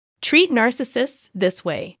Treat narcissists this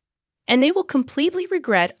way, and they will completely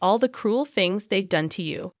regret all the cruel things they've done to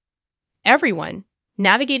you. Everyone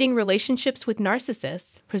navigating relationships with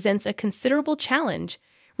narcissists presents a considerable challenge,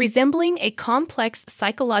 resembling a complex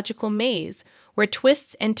psychological maze where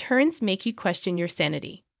twists and turns make you question your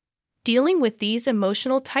sanity. Dealing with these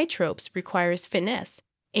emotional tightropes requires finesse,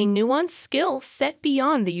 a nuanced skill set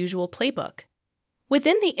beyond the usual playbook.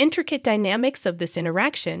 Within the intricate dynamics of this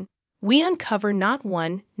interaction, we uncover not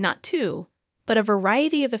one, not two, but a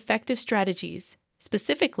variety of effective strategies,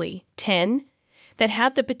 specifically 10, that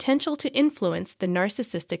have the potential to influence the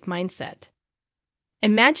narcissistic mindset.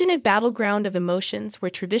 Imagine a battleground of emotions where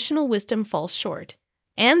traditional wisdom falls short,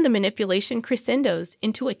 and the manipulation crescendos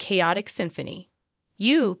into a chaotic symphony.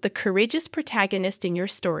 You, the courageous protagonist in your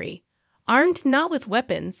story, armed not with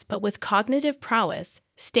weapons but with cognitive prowess,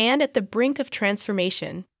 stand at the brink of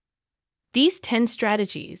transformation. These 10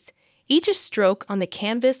 strategies, each a stroke on the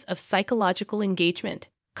canvas of psychological engagement,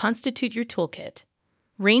 constitute your toolkit.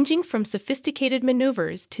 Ranging from sophisticated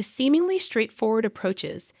maneuvers to seemingly straightforward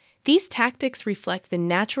approaches, these tactics reflect the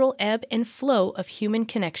natural ebb and flow of human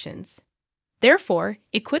connections. Therefore,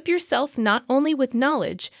 equip yourself not only with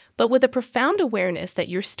knowledge, but with a profound awareness that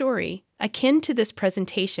your story, akin to this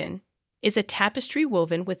presentation, is a tapestry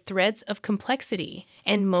woven with threads of complexity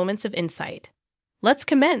and moments of insight. Let's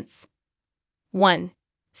commence. 1.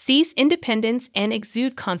 Seize independence and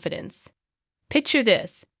exude confidence. Picture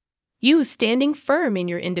this: you standing firm in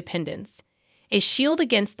your independence, a shield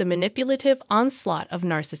against the manipulative onslaught of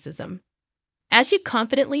narcissism. As you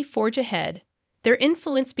confidently forge ahead, their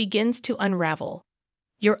influence begins to unravel.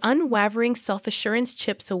 Your unwavering self-assurance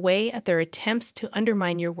chips away at their attempts to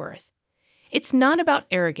undermine your worth. It's not about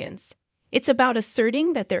arrogance. It's about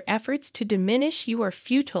asserting that their efforts to diminish you are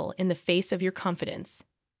futile in the face of your confidence.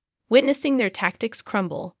 Witnessing their tactics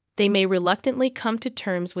crumble, they may reluctantly come to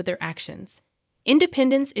terms with their actions.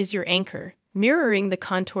 Independence is your anchor, mirroring the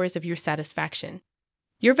contours of your satisfaction.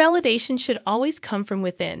 Your validation should always come from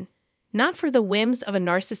within, not for the whims of a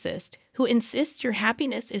narcissist who insists your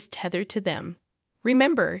happiness is tethered to them.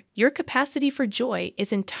 Remember, your capacity for joy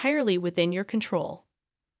is entirely within your control.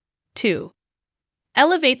 2.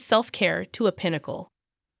 Elevate self-care to a pinnacle.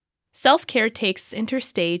 Self-care takes center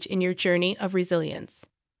stage in your journey of resilience.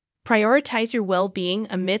 Prioritize your well-being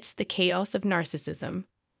amidst the chaos of narcissism.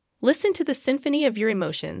 Listen to the symphony of your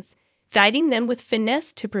emotions, guiding them with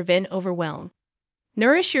finesse to prevent overwhelm.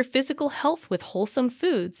 Nourish your physical health with wholesome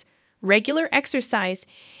foods, regular exercise,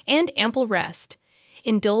 and ample rest.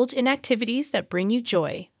 Indulge in activities that bring you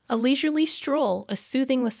joy, a leisurely stroll, a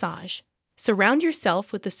soothing massage. Surround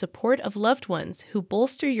yourself with the support of loved ones who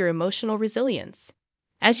bolster your emotional resilience.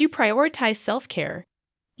 As you prioritize self-care,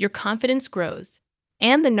 your confidence grows,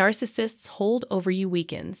 and the narcissist's hold over you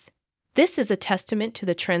weakens. This is a testament to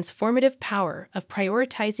the transformative power of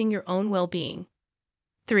prioritizing your own well-being.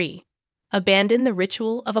 3. Abandon the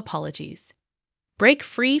ritual of apologies. Break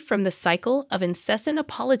free from the cycle of incessant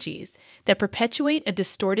apologies that perpetuate a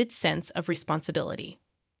distorted sense of responsibility.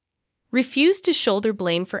 Refuse to shoulder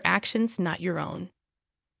blame for actions not your own.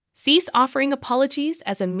 Cease offering apologies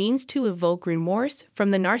as a means to evoke remorse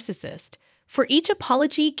from the narcissist, for each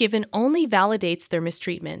apology given only validates their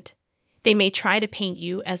mistreatment. They may try to paint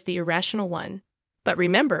you as the irrational one, but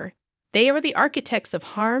remember, they are the architects of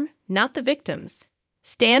harm, not the victims.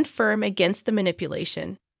 Stand firm against the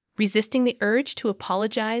manipulation, resisting the urge to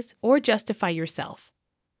apologize or justify yourself.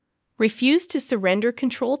 Refuse to surrender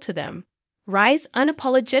control to them. Rise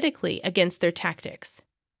unapologetically against their tactics.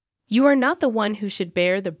 You are not the one who should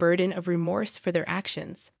bear the burden of remorse for their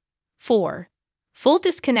actions. 4. Full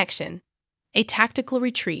disconnection, a tactical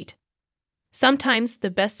retreat. Sometimes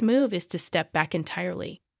the best move is to step back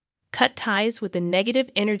entirely. Cut ties with the negative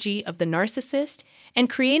energy of the narcissist and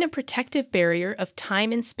create a protective barrier of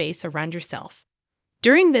time and space around yourself.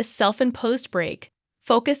 During this self-imposed break,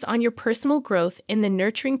 focus on your personal growth in the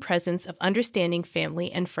nurturing presence of understanding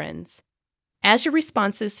family and friends. As your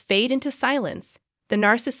responses fade into silence, the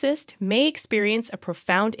narcissist may experience a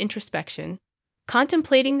profound introspection,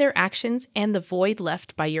 contemplating their actions and the void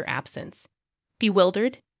left by your absence.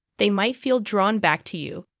 Bewildered, they might feel drawn back to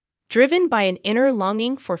you, driven by an inner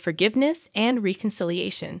longing for forgiveness and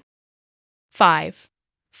reconciliation. 5.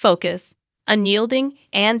 Focus, unyielding,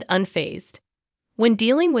 and unfazed. When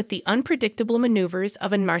dealing with the unpredictable maneuvers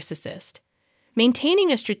of a narcissist,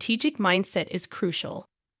 maintaining a strategic mindset is crucial.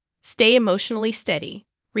 Stay emotionally steady,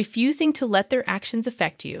 refusing to let their actions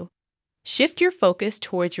affect you. Shift your focus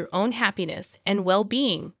towards your own happiness and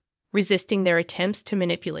well-being, resisting their attempts to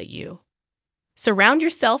manipulate you. Surround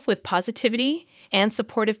yourself with positivity and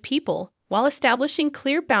supportive people, while establishing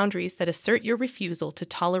clear boundaries that assert your refusal to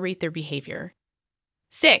tolerate their behavior.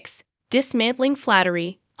 6. Dismantling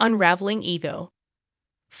flattery, unraveling ego.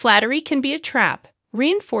 Flattery can be a trap,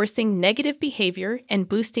 reinforcing negative behavior and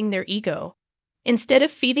boosting their ego. Instead of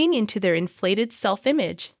feeding into their inflated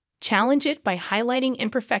self-image, challenge it by highlighting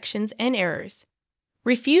imperfections and errors.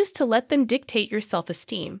 Refuse to let them dictate your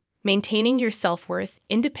self-esteem, maintaining your self-worth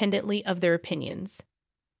independently of their opinions.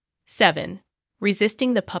 7.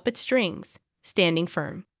 Resisting the puppet strings, standing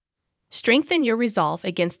firm. Strengthen your resolve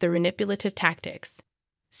against their manipulative tactics.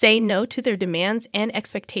 Say no to their demands and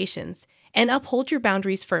expectations, and uphold your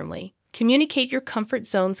boundaries firmly. Communicate your comfort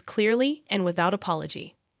zones clearly and without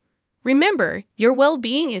apology. Remember, your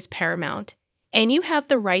well-being is paramount, and you have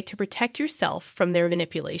the right to protect yourself from their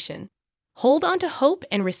manipulation. Hold on to hope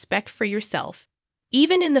and respect for yourself,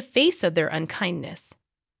 even in the face of their unkindness.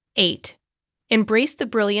 8. Embrace the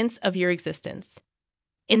brilliance of your existence.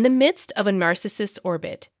 In the midst of a narcissist's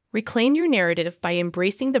orbit, reclaim your narrative by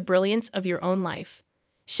embracing the brilliance of your own life.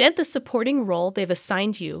 Shed the supporting role they've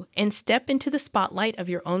assigned you and step into the spotlight of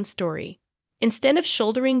your own story. Instead of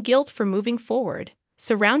shouldering guilt for moving forward,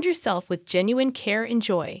 surround yourself with genuine care and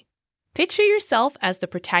joy. Picture yourself as the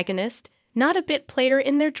protagonist, not a bit player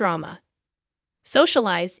in their drama.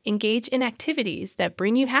 Socialize, engage in activities that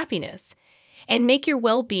bring you happiness, and make your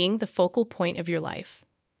well-being the focal point of your life.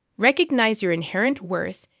 Recognize your inherent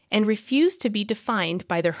worth and refuse to be defined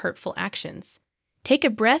by their hurtful actions. Take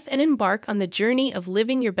a breath and embark on the journey of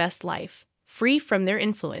living your best life, free from their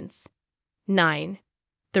influence. 9.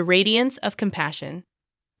 The radiance of compassion.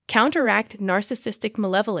 Counteract narcissistic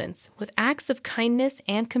malevolence with acts of kindness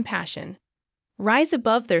and compassion. Rise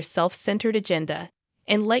above their self-centered agenda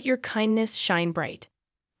and let your kindness shine bright.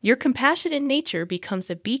 Your compassionate nature becomes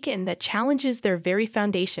a beacon that challenges their very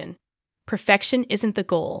foundation. Perfection isn't the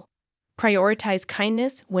goal. Prioritize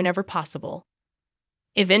kindness whenever possible.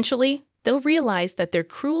 Eventually, they'll realize that their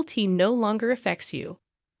cruelty no longer affects you.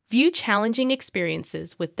 View challenging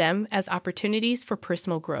experiences with them as opportunities for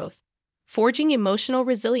personal growth, forging emotional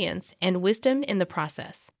resilience and wisdom in the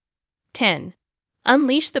process. 10.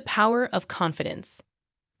 Unleash the power of confidence.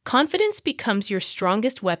 Confidence becomes your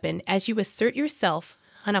strongest weapon as you assert yourself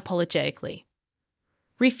unapologetically.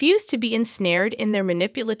 Refuse to be ensnared in their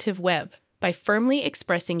manipulative web by firmly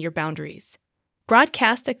expressing your boundaries.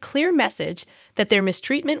 Broadcast a clear message that their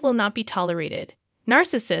mistreatment will not be tolerated.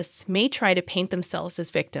 Narcissists may try to paint themselves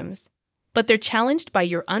as victims, but they're challenged by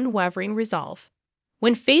your unwavering resolve.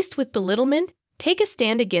 When faced with belittlement, take a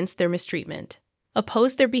stand against their mistreatment.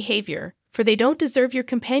 Oppose their behavior, for they don't deserve your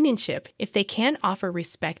companionship if they can't offer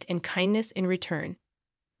respect and kindness in return.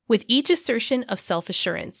 With each assertion of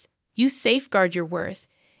self-assurance, you safeguard your worth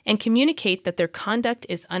and communicate that their conduct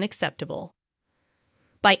is unacceptable.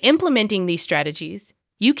 By implementing these strategies,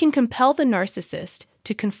 you can compel the narcissist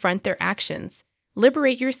to confront their actions,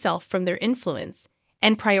 liberate yourself from their influence,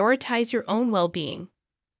 and prioritize your own well-being.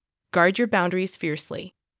 Guard your boundaries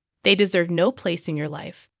fiercely. They deserve no place in your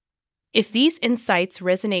life. If these insights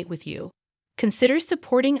resonate with you, consider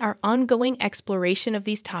supporting our ongoing exploration of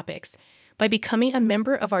these topics by becoming a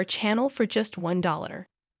member of our channel for just $1.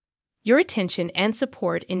 Your attention and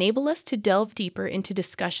support enable us to delve deeper into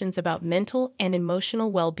discussions about mental and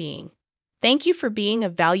emotional well-being. Thank you for being a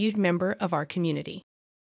valued member of our community.